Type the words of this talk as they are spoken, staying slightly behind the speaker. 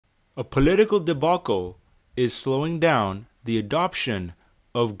A political debacle is slowing down the adoption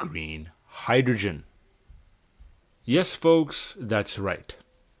of green hydrogen. Yes, folks, that's right.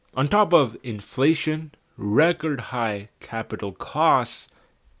 On top of inflation, record high capital costs,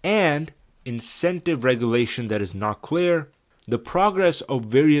 and incentive regulation that is not clear, the progress of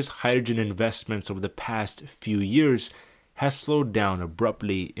various hydrogen investments over the past few years has slowed down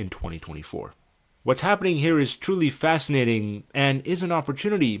abruptly in 2024. What's happening here is truly fascinating and is an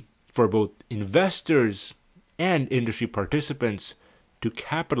opportunity for both investors and industry participants to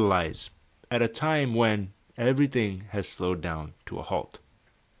capitalize at a time when everything has slowed down to a halt.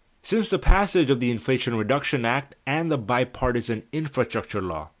 Since the passage of the Inflation Reduction Act and the Bipartisan Infrastructure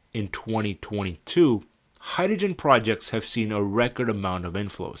Law in 2022, hydrogen projects have seen a record amount of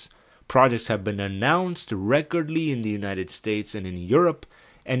inflows. Projects have been announced recordly in the United States and in Europe,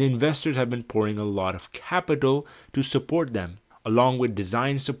 and investors have been pouring a lot of capital to support them, along with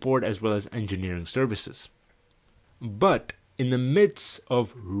design support as well as engineering services. But in the midst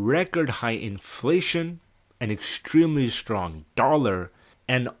of record high inflation, an extremely strong dollar,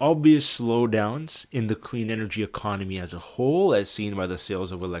 and obvious slowdowns in the clean energy economy as a whole, as seen by the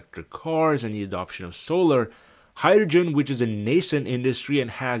sales of electric cars and the adoption of solar, hydrogen, which is a nascent industry and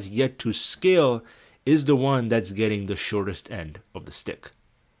has yet to scale, is the one that's getting the shortest end of the stick.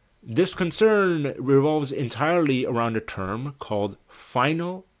 This concern revolves entirely around a term called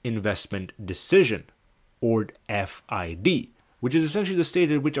Final Investment Decision, or FID, which is essentially the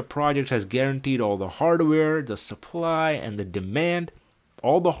stage at which a project has guaranteed all the hardware, the supply, and the demand.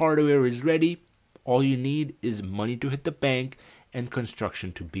 All the hardware is ready. All you need is money to hit the bank and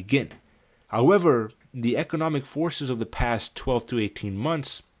construction to begin. However, the economic forces of the past 12 to 18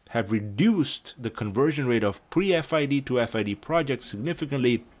 months have reduced the conversion rate of pre-FID to FID projects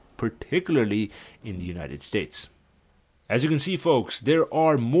significantly, particularly in the United States. As you can see, folks, there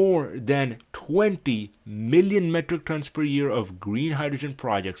are more than 20 million metric tons per year of green hydrogen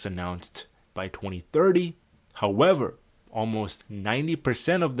projects announced by 2030. However, almost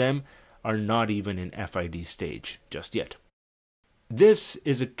 90% of them are not even in FID stage just yet. This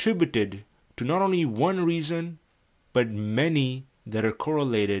is attributed to not only one reason, but many that are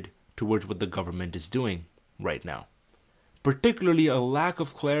correlated towards what the government is doing right now. Particularly a lack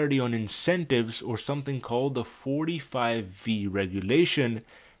of clarity on incentives, or something called the 45V regulation,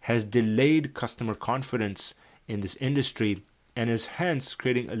 has delayed customer confidence in this industry and is hence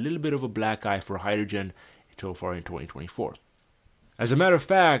creating a little bit of a black eye for hydrogen so far in 2024. As a matter of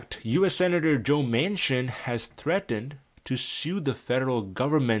fact, U.S. Senator Joe Manchin has threatened to sue the federal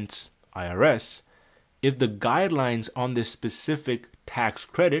government's IRS if the guidelines on this specific tax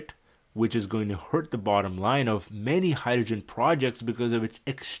credit, which is going to hurt the bottom line of many hydrogen projects because of its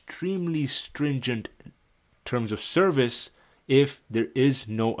extremely stringent terms of service, if there is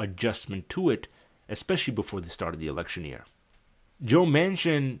no adjustment to it, especially before the start of the election year. Joe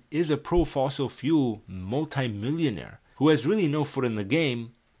Manchin is a pro-fossil fuel multimillionaire who has really no foot in the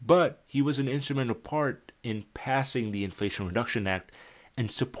game, but he was an instrumental part in passing the Inflation Reduction Act and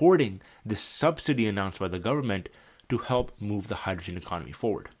supporting the subsidy announced by the government to help move the hydrogen economy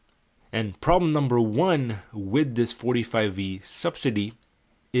forward. And problem number one with this 45V subsidy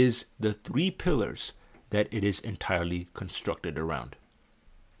is the three pillars that it is entirely constructed around.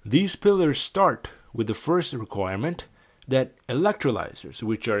 These pillars start with the first requirement that electrolyzers,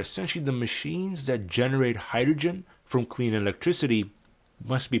 which are essentially the machines that generate hydrogen from clean electricity,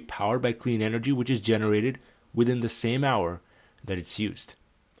 must be powered by clean energy which is generated within the same hour that it's used,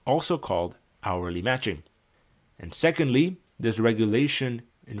 also called hourly matching. And secondly, this regulation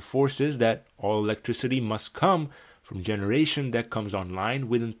enforces that all electricity must come from generation that comes online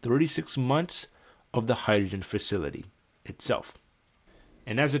within 36 months of the hydrogen facility itself.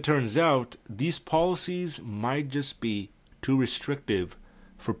 And as it turns out, these policies might just be too restrictive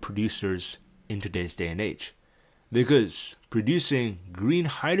for producers in today's day and age, because producing green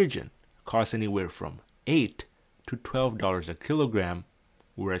hydrogen costs anywhere from $8 to $12 a kilogram,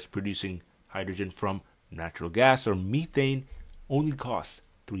 whereas producing hydrogen from natural gas or methane only costs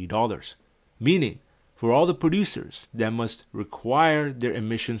 $3. Meaning, for all the producers that must require their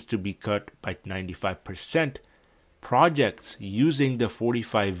emissions to be cut by 95%, projects using the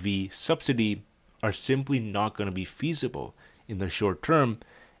 45V subsidy are simply not going to be feasible in the short term,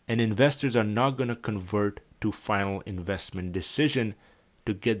 and investors are not going to convert to final investment decision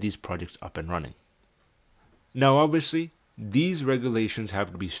to get these projects up and running. Now, obviously, these regulations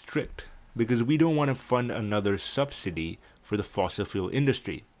have to be strict because we don't want to fund another subsidy for the fossil fuel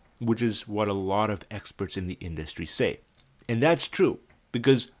industry, which is what a lot of experts in the industry say. And that's true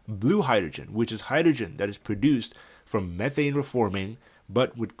because blue hydrogen, which is hydrogen that is produced from methane reforming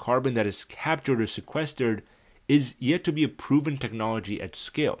but with carbon that is captured or sequestered is yet to be a proven technology at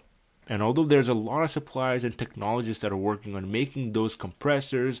scale. And although there's a lot of suppliers and technologists that are working on making those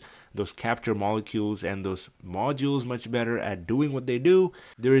compressors, those capture molecules, and those modules much better at doing what they do,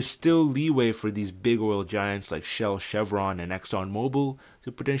 there is still leeway for these big oil giants like Shell, Chevron, and ExxonMobil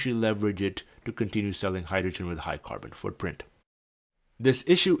to potentially leverage it to continue selling hydrogen with a high carbon footprint. This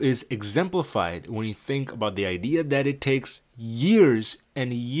issue is exemplified when you think about the idea that it takes years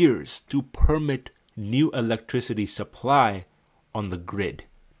and years to permit new electricity supply on the grid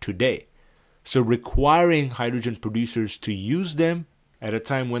today. So requiring hydrogen producers to use them at a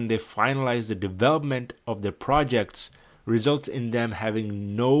time when they finalize the development of their projects results in them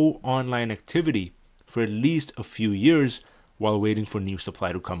having no online activity for at least a few years while waiting for new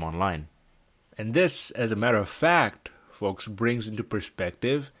supply to come online. And this, as a matter of fact, folks, brings into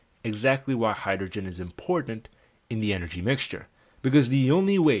perspective exactly why hydrogen is important in the energy mixture. Because the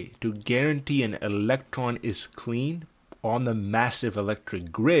only way to guarantee an electron is clean on the massive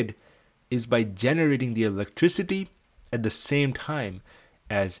electric grid is by generating the electricity at the same time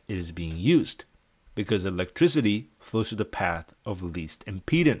as it is being used, because electricity flows through the path of least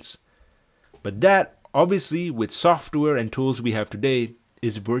impedance. But that, obviously, with software and tools we have today,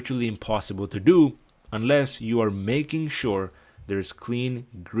 is virtually impossible to do unless you are making sure there's clean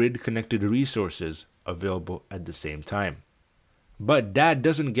grid-connected resources available at the same time. But that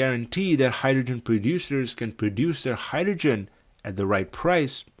doesn't guarantee that hydrogen producers can produce their hydrogen at the right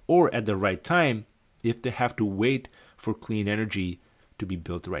price or at the right time if they have to wait for clean energy to be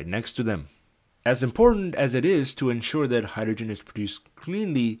built right next to them. As important as it is to ensure that hydrogen is produced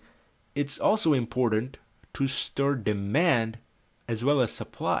cleanly, it's also important to stir demand as well as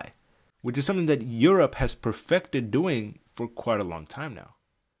supply, which is something that Europe has perfected doing for quite a long time now.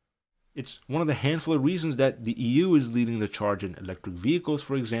 It's one of the handful of reasons that the EU is leading the charge in electric vehicles,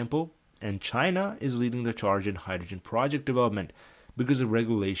 for example, and China is leading the charge in hydrogen project development because of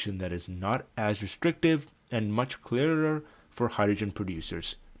regulation that is not as restrictive and much clearer for hydrogen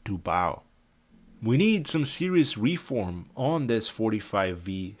producers to bow. We need some serious reform on this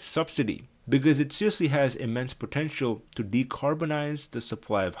 45V subsidy because it seriously has immense potential to decarbonize the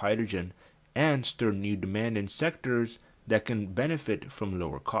supply of hydrogen and stir new demand in sectors that can benefit from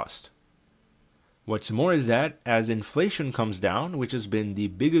lower cost. What's more is that as inflation comes down, which has been the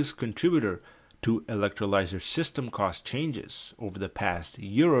biggest contributor to electrolyzer system cost changes over the past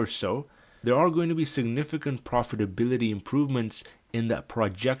year or so, there are going to be significant profitability improvements in the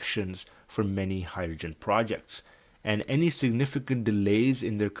projections for many hydrogen projects. And any significant delays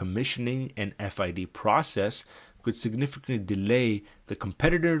in their commissioning and FID process could significantly delay the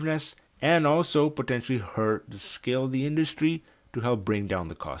competitiveness and also potentially hurt the scale of the industry to help bring down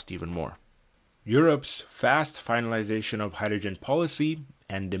the cost even more. Europe's fast finalization of hydrogen policy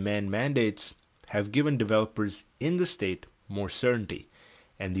and demand mandates have given developers in the state more certainty,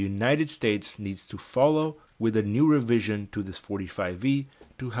 and the United States needs to follow with a new revision to this 45V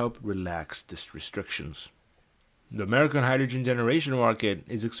to help relax these restrictions. The American hydrogen generation market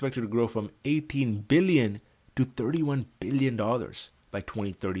is expected to grow from $18 billion to $31 billion by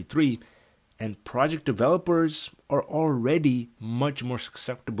 2033, and project developers are already much more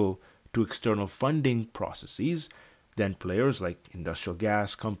susceptible to external funding processes than players like industrial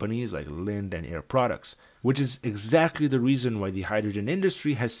gas companies like Lind and Air Products, which is exactly the reason why the hydrogen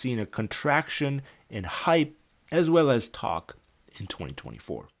industry has seen a contraction in hype as well as talk in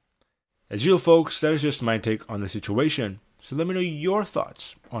 2024. As usual, folks, that is just my take on the situation, so let me know your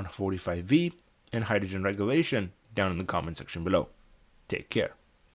thoughts on 45V and hydrogen regulation down in the comment section below. Take care.